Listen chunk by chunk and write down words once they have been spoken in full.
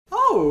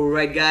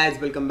Alright guys,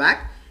 welcome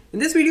back. In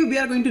this video we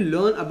are going to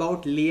learn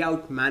about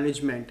layout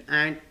management,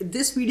 and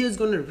this video is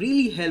going to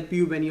really help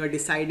you when you are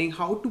deciding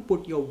how to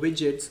put your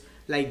widgets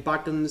like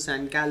buttons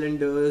and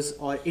calendars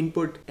or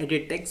input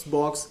edit text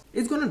box.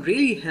 It's going to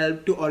really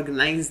help to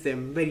organize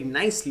them very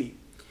nicely.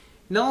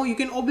 Now you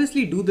can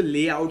obviously do the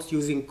layouts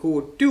using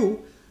code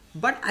too,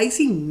 but I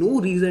see no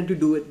reason to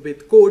do it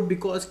with code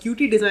because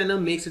Qt Designer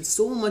makes it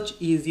so much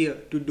easier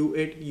to do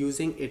it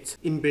using its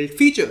inbuilt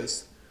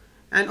features.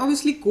 And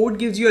obviously code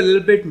gives you a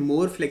little bit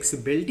more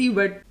flexibility,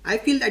 but I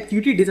feel that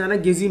Qt Designer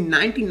gives you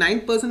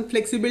 99%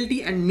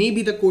 flexibility and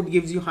maybe the code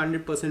gives you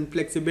 100%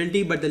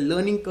 flexibility, but the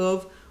learning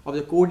curve of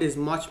the code is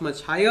much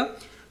higher.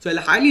 So I'll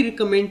highly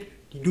recommend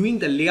doing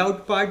the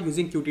layout part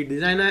using Qt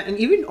Designer and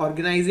even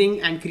organizing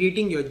and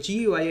creating your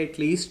GUI at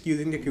least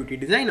using the Qt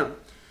Designer.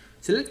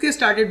 So let's get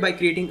started by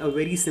creating a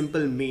very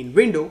simple main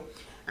window.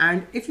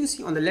 And if you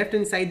see on the left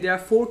hand side, there are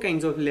four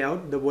kinds of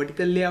layout: the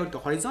vertical layout, the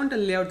horizontal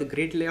layout, the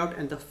grid layout,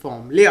 and the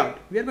form layout.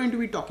 We are going to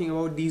be talking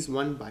about these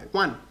one by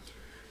one.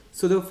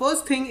 So the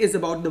first thing is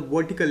about the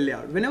vertical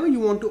layout. Whenever you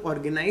want to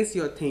organize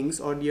your things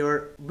or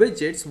your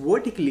widgets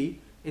vertically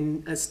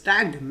in a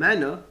stacked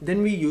manner,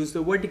 then we use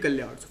the vertical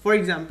layout. So for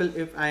example,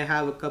 if I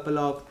have a couple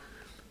of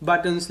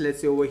buttons,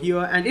 let's say over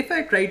here, and if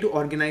I try to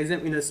organize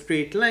them in a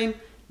straight line,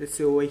 let's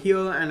say over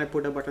here, and I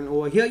put a button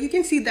over here, you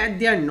can see that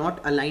they are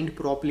not aligned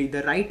properly.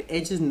 The right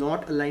edge is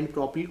not aligned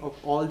properly of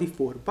all the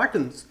four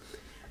buttons.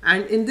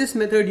 And in this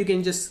method, you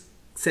can just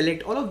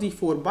select all of the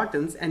four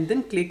buttons and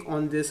then click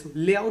on this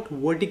layout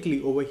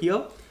vertically over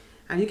here.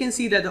 And you can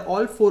see that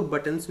all four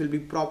buttons will be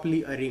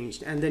properly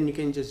arranged, and then you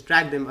can just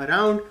drag them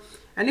around.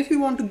 And if you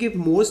want to give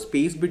more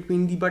space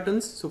between the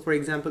buttons, so for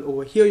example,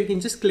 over here, you can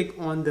just click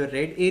on the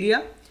red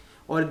area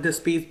or the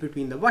space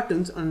between the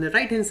buttons. On the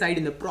right hand side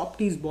in the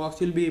properties box,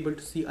 you'll be able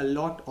to see a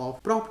lot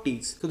of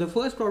properties. So the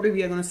first property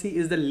we are going to see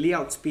is the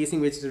layout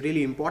spacing, which is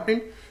really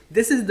important.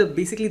 This is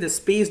basically the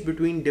space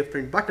between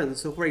different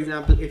buttons. So for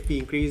example, if we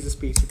increase the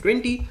space to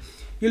 20,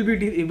 you'll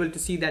be able to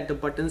see that the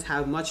buttons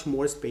have much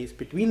more space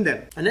between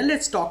them. And then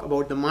let's talk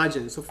about the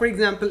margin. So for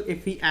example,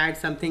 if we add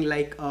something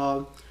like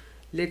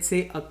let's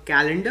say a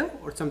calendar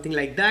or something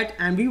like that,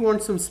 and we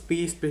want some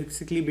space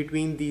basically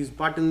between these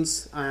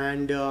buttons,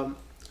 and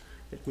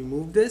let me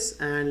move this,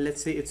 and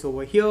let's say it's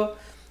over here,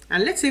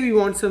 and let's say we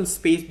want some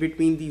space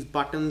between these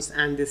buttons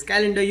and this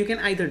calendar. You can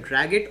either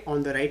drag it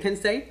on the right hand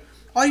side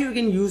or you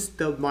can use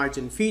the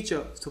margin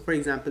feature. So for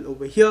example,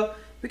 over here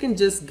we can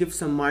just give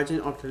some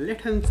margin of the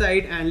left hand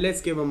side, and let's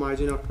give a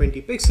margin of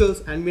 20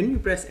 pixels, and when we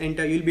press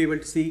enter, you'll be able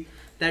to see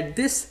that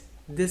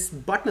these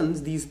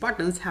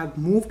buttons have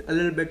moved a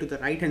little bit to the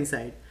right hand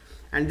side,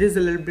 and there's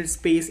a little bit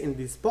space in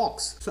this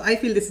box. So I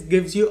feel this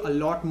gives you a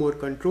lot more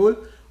control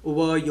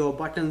over your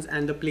buttons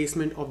and the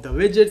placement of the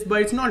widgets,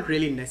 but it's not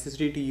really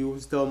necessary to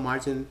use the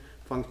margin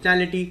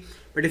functionality.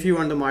 But if you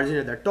want the margin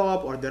at the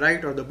top or the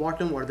right or the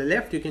bottom or the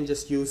left, you can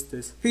just use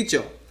this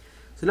feature.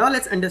 So now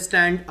let's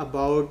understand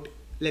about,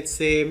 let's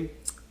say,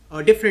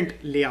 a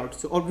different layout.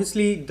 So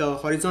obviously the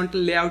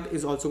horizontal layout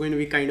is also going to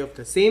be kind of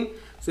the same.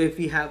 So if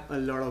we have a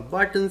lot of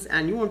buttons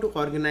and you want to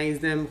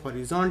organize them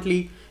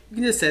horizontally, you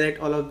can just select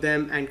all of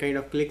them and kind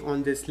of click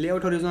on this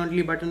layout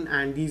horizontally button,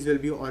 and these will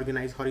be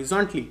organized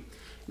horizontally.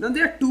 Now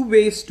there are two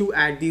ways to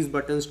add these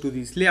buttons to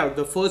this layout.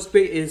 The first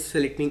way is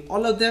selecting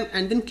all of them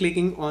and then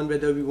clicking on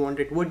whether we want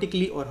it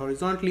vertically or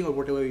horizontally or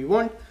whatever we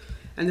want.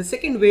 And the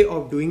second way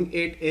of doing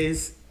it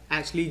is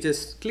actually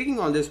just clicking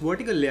on this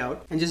vertical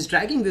layout and just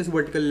dragging this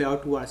vertical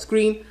layout to our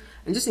screen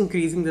and just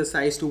increasing the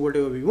size to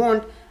whatever we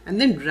want, and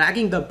then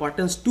dragging the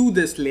buttons to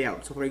this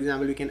layout. So for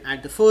example, we can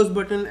add the first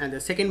button and the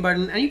second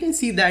button, and you can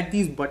see that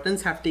these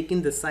buttons have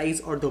taken the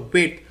size or the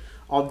width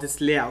of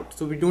this layout.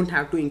 So we don't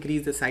have to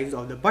increase the size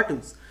of the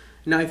buttons.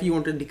 Now if you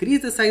want to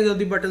decrease the size of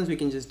the buttons, we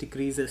can just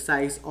decrease the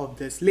size of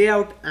this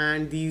layout,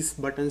 and these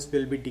buttons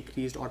will be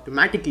decreased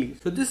automatically.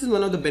 So this is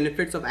one of the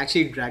benefits of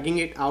actually dragging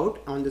it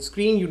out on the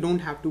screen. You don't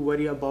have to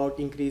worry about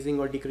increasing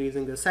or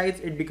decreasing the size.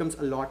 It becomes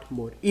a lot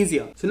more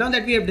easier. So now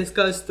that we have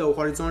discussed the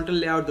horizontal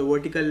layout, the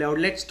vertical layout,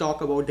 let's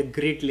talk about the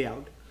grid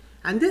layout.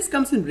 And this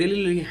comes in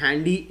really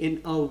handy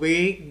in a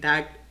way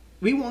that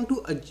we want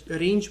to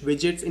arrange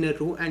widgets in a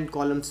row and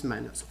columns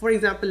manner. So for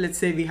example, let's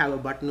say we have a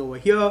button over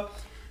here,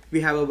 we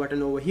have a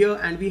button over here,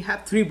 and we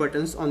have three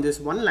buttons on this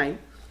one line.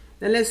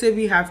 Then let's say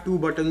we have two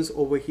buttons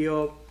over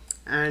here,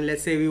 and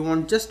let's say we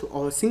want just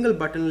a single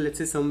button, let's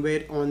say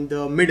somewhere on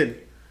the middle.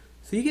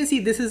 So you can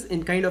see this is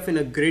in kind of in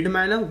a grid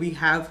manner. We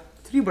have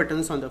three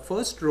buttons on the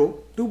first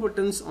row, two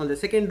buttons on the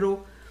second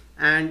row,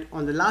 and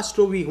on the last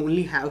row we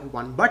only have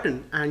one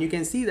button. And you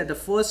can see that the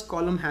first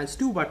column has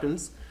two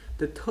buttons.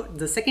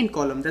 The second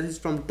column, that is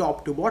from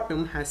top to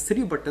bottom, has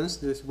three buttons.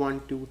 There's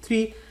 1, 2,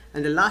 3,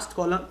 and the last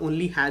column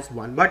only has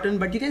one button,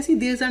 but you can see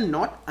these are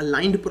not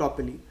aligned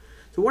properly.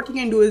 So what you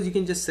can do is you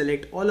can just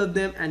select all of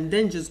them and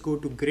then just go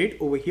to grid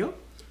over here,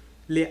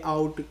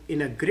 layout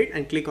in a grid,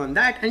 and click on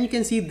that, and you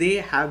can see they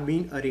have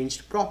been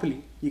arranged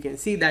properly. You can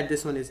see that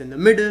this one is in the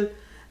middle,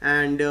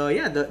 and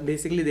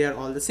basically they are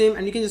all the same,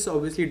 and you can just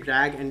obviously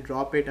drag and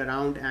drop it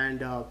around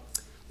and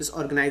just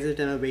organize it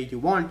in a way you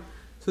want.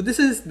 So this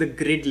is the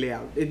grid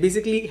layout. It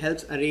basically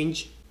helps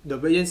arrange the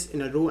widgets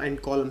in a row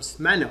and columns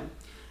manner.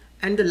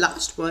 And the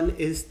last one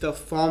is the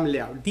form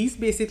layout. These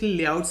basically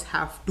layouts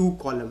have two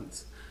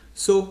columns.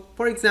 So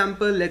for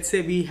example, let's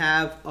say we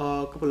have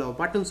a couple of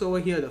buttons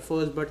over here, the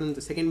first button,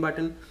 the second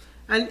button,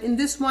 and in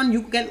this one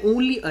you can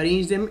only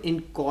arrange them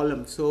in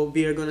columns. So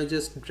we are gonna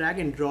just drag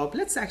and drop.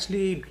 Let's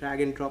actually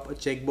drag and drop a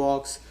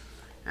checkbox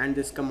and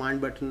this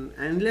command button,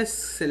 and let's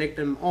select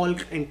them all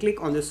and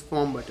click on this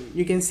form button.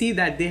 You can see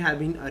that they have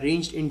been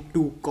arranged in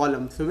two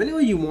columns. So whenever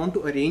you want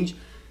to arrange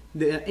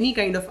any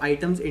kind of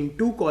items in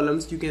two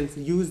columns, you can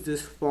use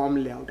this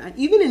form layout. And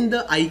even in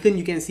the icon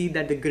you can see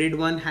that the grid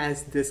one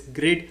has this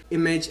grid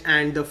image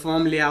and the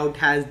form layout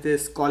has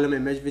this column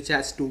image which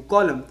has two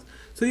columns.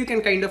 So you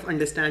can kind of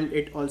understand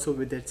it also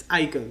with its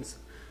icons.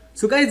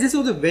 So guys, this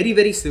was a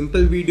very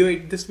simple video.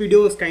 This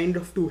video was kind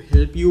of to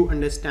help you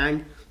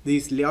understand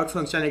these layout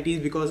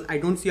functionalities, because I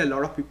don't see a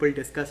lot of people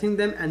discussing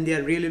them and they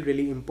are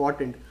really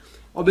important.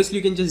 Obviously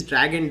you can just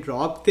drag and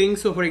drop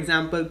things. So for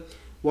example,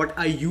 what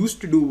I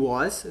used to do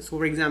was, so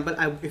for example,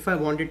 if I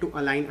wanted to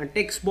align a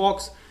text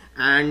box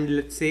and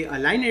let's say a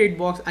line edit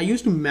box, I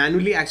used to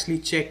manually actually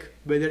check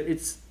whether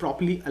it's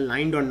properly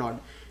aligned or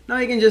not. Now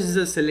you can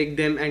just select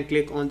them and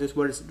click on this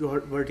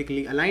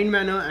vertically aligned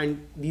manner,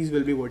 and these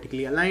will be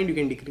vertically aligned. You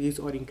can decrease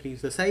or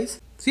increase the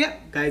size. So yeah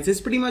guys, this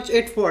is pretty much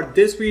it for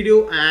this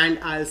video, and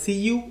I'll see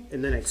you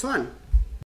in the next one.